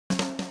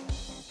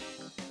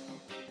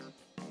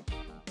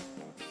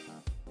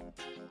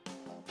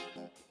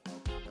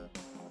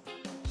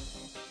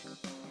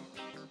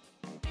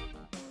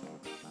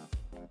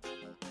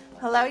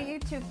Hello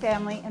YouTube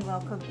family and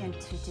welcome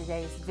into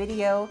today's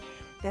video.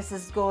 This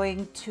is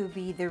going to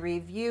be the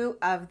review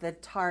of the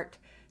Tarte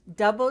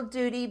Double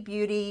Duty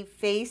Beauty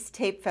Face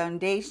Tape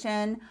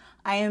Foundation.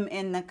 I am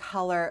in the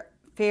color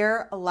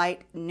Fair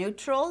Light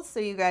Neutral, so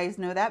you guys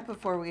know that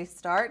before we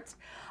start.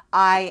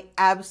 I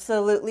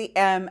absolutely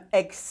am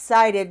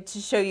excited to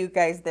show you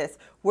guys this.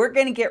 We're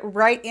going to get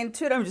right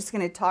into it. I'm just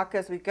going to talk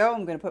as we go.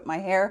 I'm going to put my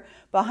hair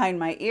behind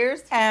my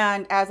ears.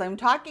 And as I'm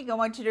talking, I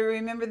want you to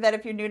remember that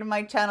if you're new to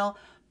my channel,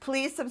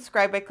 please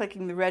subscribe by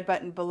clicking the red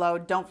button below.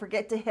 Don't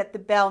forget to hit the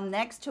bell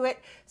next to it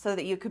so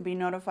that you can be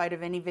notified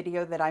of any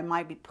video that I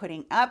might be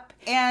putting up.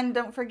 And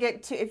don't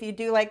forget to, if you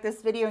do like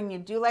this video and you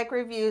do like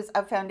reviews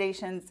of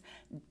foundations,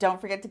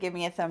 don't forget to give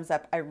me a thumbs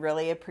up. I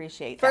really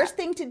appreciate that. First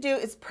thing to do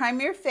is prime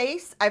your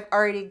face. I've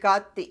already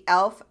got the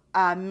e.l.f.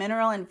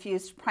 Mineral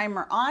Infused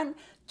Primer on.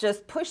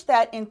 Just push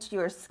that into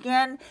your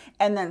skin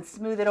and then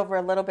smooth it over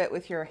a little bit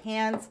with your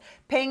hands,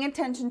 paying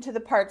attention to the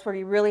parts where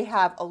you really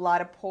have a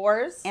lot of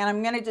pores. And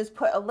I'm gonna just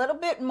put a little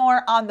bit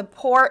more on the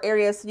pore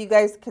area so you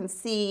guys can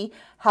see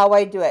how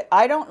I do it.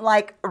 I don't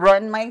like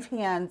run my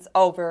hands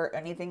over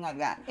anything like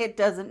that. It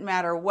doesn't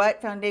matter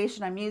what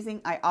foundation I'm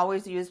using, I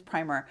always use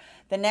primer.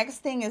 The next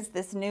thing is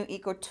this new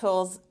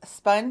EcoTools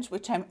sponge,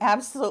 which I'm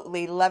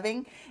absolutely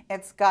loving.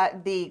 It's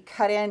got the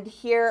cut end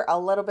here, a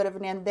little bit of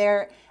an end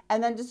there,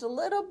 and then just a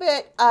little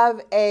bit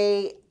of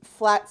a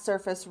flat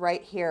surface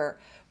right here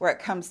where it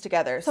comes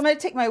together. So I'm going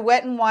to take my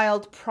Wet n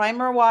Wild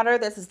primer water.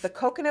 This is the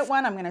coconut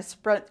one. I'm going to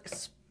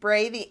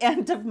spray the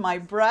end of my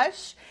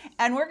brush,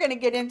 and we're going to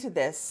get into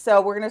this.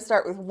 So we're going to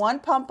start with one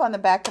pump on the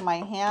back of my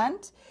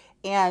hand,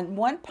 and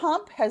one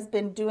pump has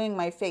been doing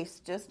my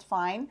face just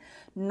fine.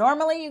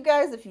 Normally, you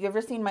guys, if you've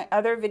ever seen my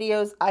other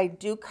videos, I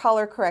do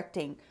color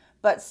correcting.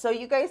 But so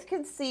you guys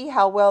can see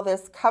how well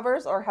this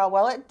covers or how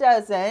well it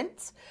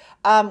doesn't,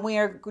 we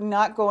are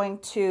not going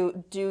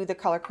to do the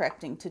color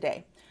correcting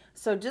today.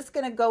 So just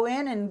going to go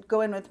in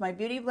with my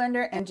beauty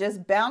blender and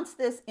just bounce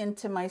this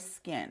into my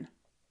skin.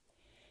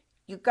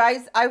 You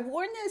guys, I've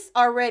worn this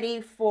already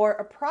for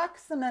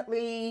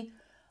approximately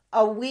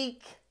a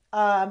week,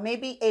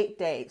 maybe 8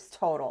 days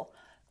total.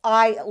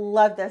 I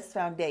love this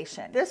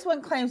foundation. This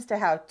one claims to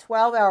have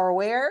 12-hour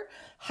wear,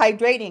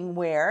 hydrating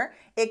wear.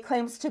 It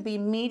claims to be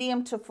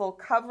medium to full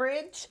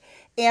coverage.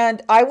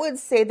 And I would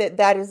say that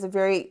that is a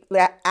very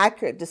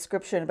accurate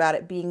description about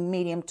it being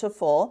medium to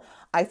full.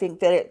 I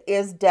think that it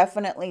is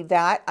definitely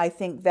that. I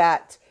think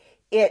that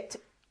it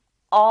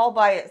all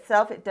by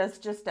itself, it does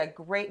just a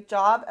great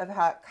job of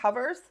how it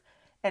covers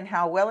and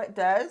how well it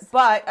does.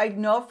 But I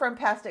know from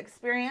past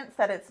experience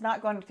that it's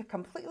not going to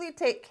completely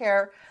take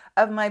care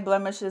of my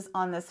blemishes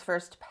on this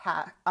first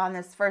pass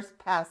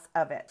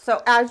of it.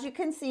 So as you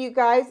can see, you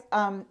guys,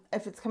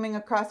 if it's coming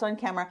across on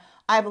camera,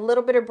 I have a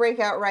little bit of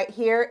breakout right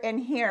here and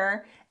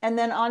here, and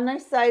then on my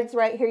sides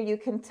right here you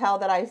can tell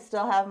that I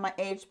still have my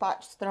age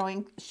spots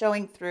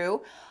showing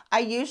through. I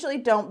usually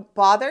don't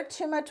bother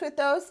too much with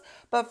those,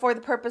 but for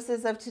the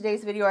purposes of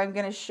today's video, I'm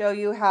going to show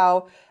you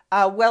how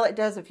well it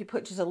does if you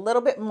put just a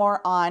little bit more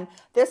on.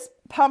 This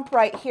pump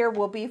right here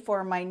will be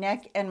for my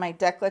neck and my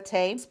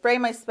décolleté. Spray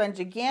my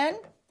sponge again,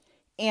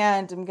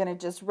 and I'm going to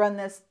just run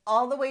this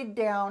all the way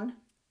down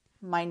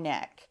my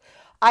neck.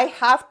 I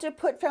have to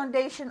put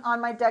foundation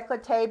on my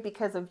décolleté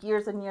because of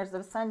years and years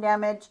of sun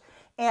damage,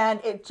 and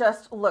it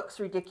just looks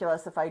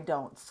ridiculous if I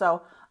don't.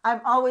 So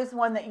I'm always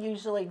one that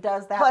usually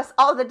does that. Plus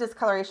all the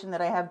discoloration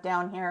that I have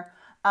down here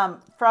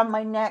from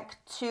my neck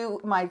to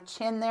my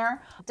chin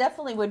there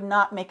definitely would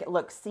not make it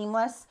look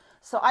seamless.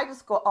 So I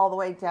just go all the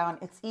way down.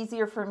 It's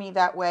easier for me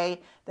that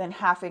way than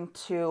having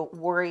to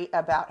worry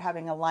about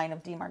having a line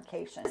of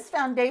demarcation. This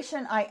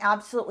foundation, I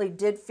absolutely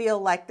did feel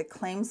like the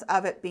claims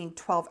of it being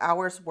 12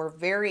 hours were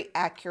very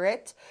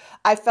accurate.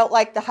 I felt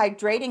like the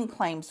hydrating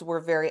claims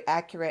were very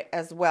accurate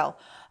as well.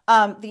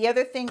 The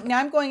other thing, now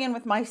I'm going in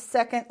with my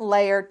second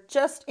layer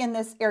just in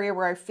this area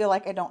where I feel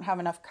like I don't have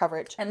enough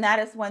coverage. And that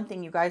is one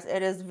thing, you guys,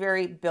 it is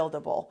very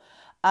buildable.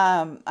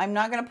 I'm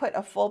not going to put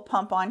a full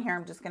pump on here.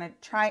 I'm just going to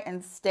try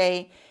and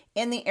stay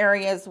in the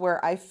areas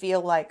where I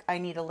feel like I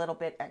need a little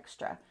bit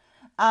extra.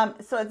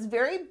 So it's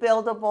very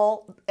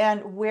buildable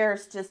and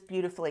wears just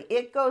beautifully.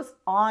 It goes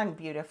on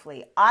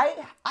beautifully. I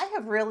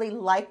have really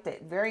liked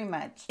it very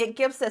much. It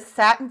gives a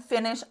satin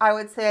finish. I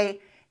would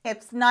say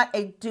it's not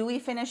a dewy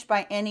finish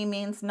by any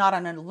means, not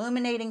an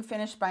illuminating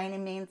finish by any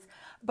means,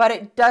 but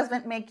it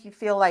doesn't make you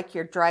feel like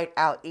you're dried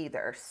out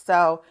either.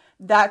 So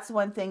that's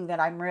one thing that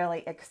I'm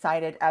really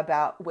excited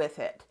about with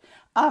it.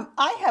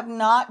 I have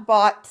not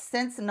bought,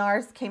 since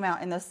NARS came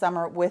out in the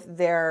summer with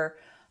their,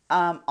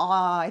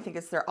 I think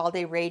it's their All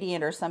Day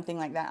Radiant or something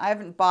like that. I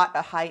haven't bought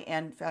a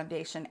high-end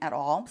foundation at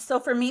all.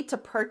 So for me to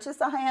purchase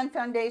a high-end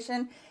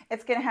foundation,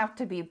 it's going to have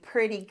to be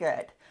pretty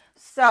good.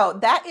 So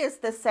that is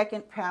the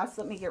second pass.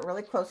 Let me get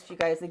really close to you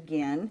guys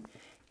again.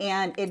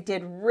 and it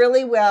did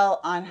really well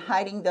on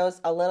hiding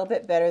those a little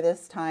bit better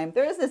this time.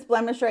 There is this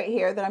blemish right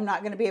here that I'm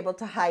not going to be able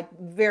to hide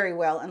very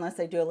well unless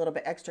I do a little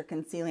bit extra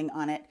concealing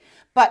on it.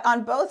 But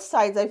on both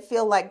sides, I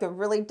feel like the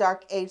really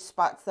dark age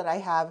spots that I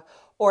have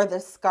or the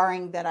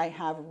scarring that I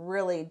have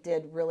really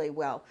did really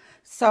well.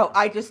 So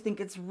I just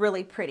think it's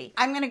really pretty.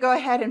 I'm going to go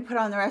ahead and put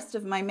on the rest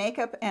of my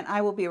makeup, and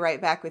I will be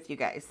right back with you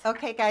guys.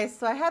 Okay guys,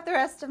 so I have the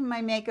rest of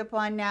my makeup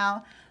on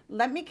now.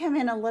 Let me come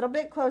in a little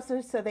bit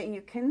closer so that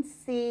you can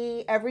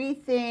see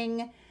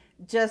everything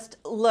just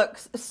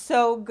looks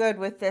so good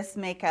with this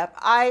makeup.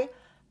 I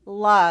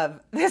love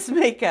this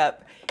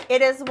makeup.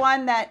 It is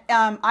one that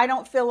I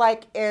don't feel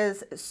like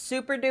is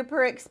super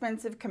duper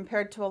expensive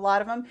compared to a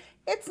lot of them.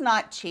 It's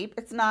not cheap.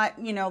 It's not,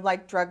 you know,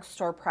 like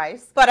drugstore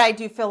price, but I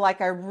do feel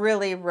like I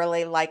really,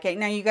 really like it.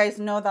 Now, you guys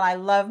know that I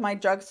love my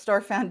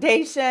drugstore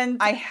foundations.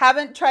 I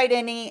haven't tried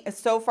any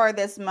so far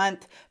this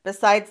month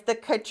besides the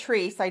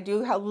Catrice. I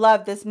do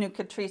love this new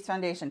Catrice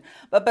foundation,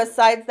 but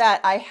besides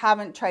that, I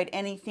haven't tried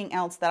anything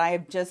else that I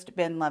have just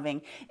been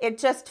loving. It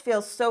just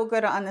feels so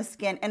good on the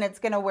skin, and it's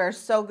going to wear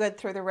so good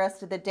through the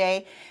rest of the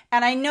day.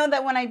 And I know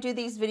that when I do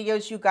these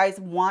videos, you guys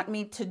want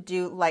me to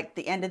do like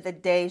the end of the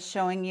day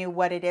showing you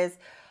what it is.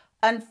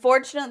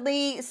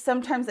 Unfortunately,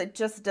 sometimes it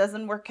just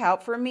doesn't work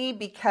out for me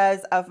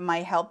because of my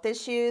health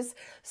issues.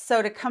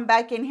 So to come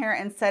back in here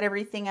and set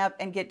everything up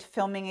and get to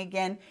filming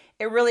again,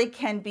 it really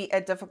can be a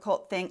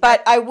difficult thing.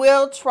 But I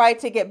will try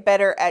to get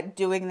better at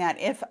doing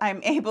that if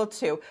I'm able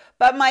to.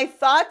 But my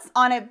thoughts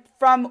on it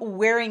from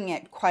wearing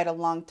it quite a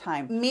long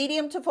time.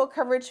 Medium to full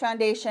coverage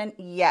foundation,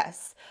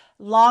 yes.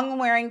 Long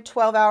wearing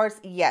 12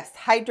 hours, yes.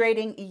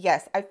 Hydrating,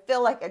 yes. I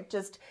feel like it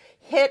just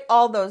hit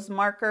all those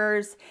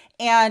markers,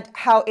 and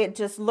how it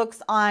just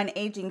looks on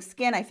aging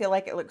skin. I feel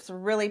like it looks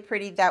really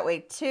pretty that way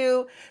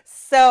too.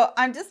 So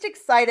I'm just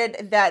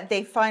excited that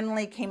they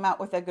finally came out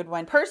with a good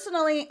one.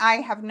 Personally, I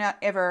have not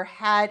ever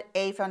had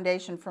a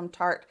foundation from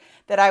Tarte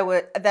that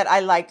I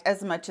liked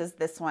as much as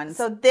this one.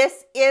 So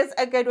this is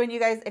a good one, you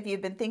guys, if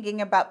you've been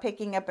thinking about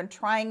picking up and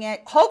trying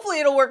it. Hopefully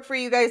it'll work for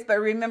you guys, but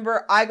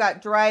remember, I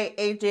got dry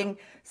aging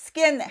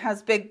skin that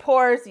has big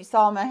pores. You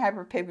saw my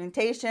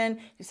hyperpigmentation,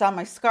 you saw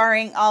my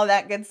scarring, all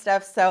that good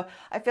stuff. So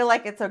I feel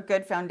like it's a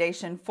good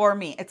foundation for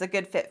me. It's a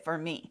good fit for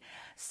me.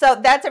 So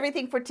that's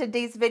everything for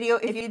today's video.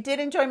 If you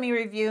did enjoy me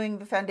reviewing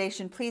the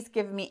foundation, please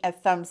give me a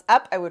thumbs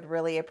up. I would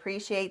really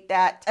appreciate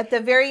that. At the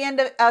very end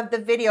of the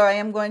video, I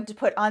am going to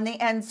put on the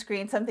end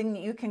screen something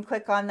that you can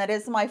click on that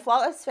is my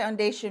flawless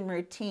foundation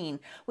routine.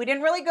 We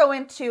didn't really go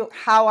into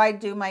how I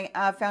do my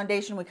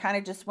foundation. We kind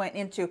of just went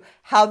into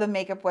how the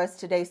makeup was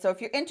today. So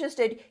if you're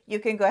interested, you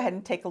can go ahead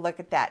and take a look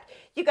at that.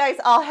 You guys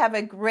all have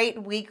a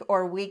great week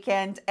or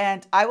weekend,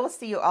 and I will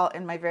see you all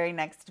in my very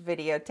next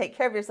video. Take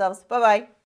care of yourselves. Bye-bye.